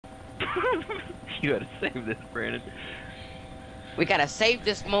You gotta save this, Brandon. We gotta save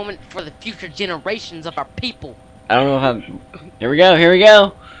this moment for the future generations of our people. I don't know how. Here we go. Here we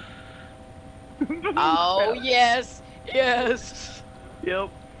go. Oh yes, yes. Yep.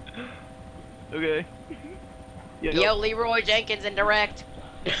 Okay. Yep. Yo, Leroy Jenkins in direct.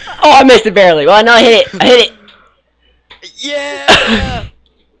 Oh, I missed it barely. Well, no, I hit it. I hit it. Yeah.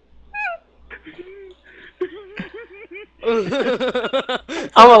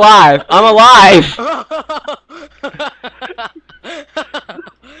 I'm alive. I'm alive.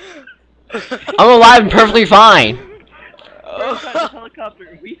 I'm alive and perfectly fine. Brandon got in the helicopter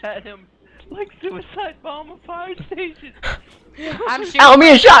and we had him like suicide bomb a fire station. I'm shooting. Ow, I'm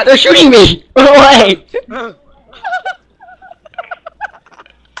being shot. They're shooting me. Run away.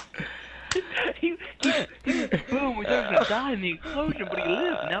 he boom, we thought he was gonna die in the explosion, but he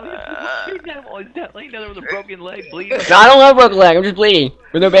lived. Now he's shooting at him while he's laying down there with a broken leg, bleeding. No, I don't have a broken leg. I'm just bleeding.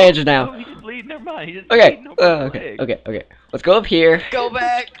 With no bandages No, now. he's just bleeding. Never mind. He's just Okay. bleeding, no broken Okay. leg. Okay. Okay. Let's go up here. Go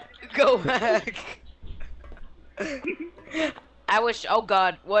back. Go back. Oh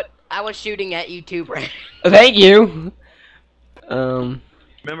God, what? I was shooting at you too, Brandon. Thank you.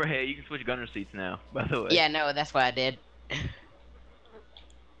 Remember, hey, you can switch gunner seats now. By the way. Yeah, no, that's what I did.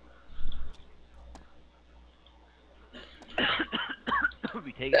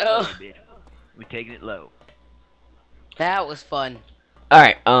 We taking it low, bitch. We taking it low. That was fun. All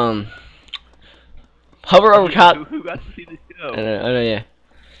right. Hover over top. Who got to see this show? I know. Yeah.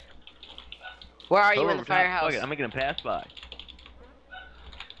 Where are you Hover in the over top. firehouse? Fuck it, I'm making him pass by.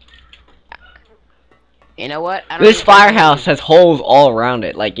 You know what? I don't This even- firehouse has holes all around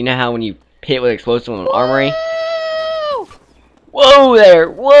it. Like, you know how when you hit with explosive in an armory? Woo! Whoa there! I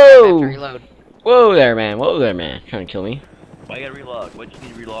have to Whoa! reload. Whoa there, man! Whoa there, man! Trying to kill me. Why you gotta relog? What you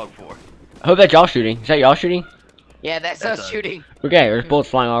need to relog for? I hope that's y'all shooting. Is that y'all shooting? Yeah, that's That's us us. shooting. Okay, there's bullets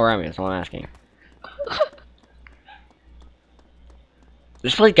flying all around me. That's all I'm asking.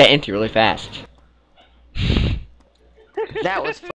 This place got empty really fast. That was fun.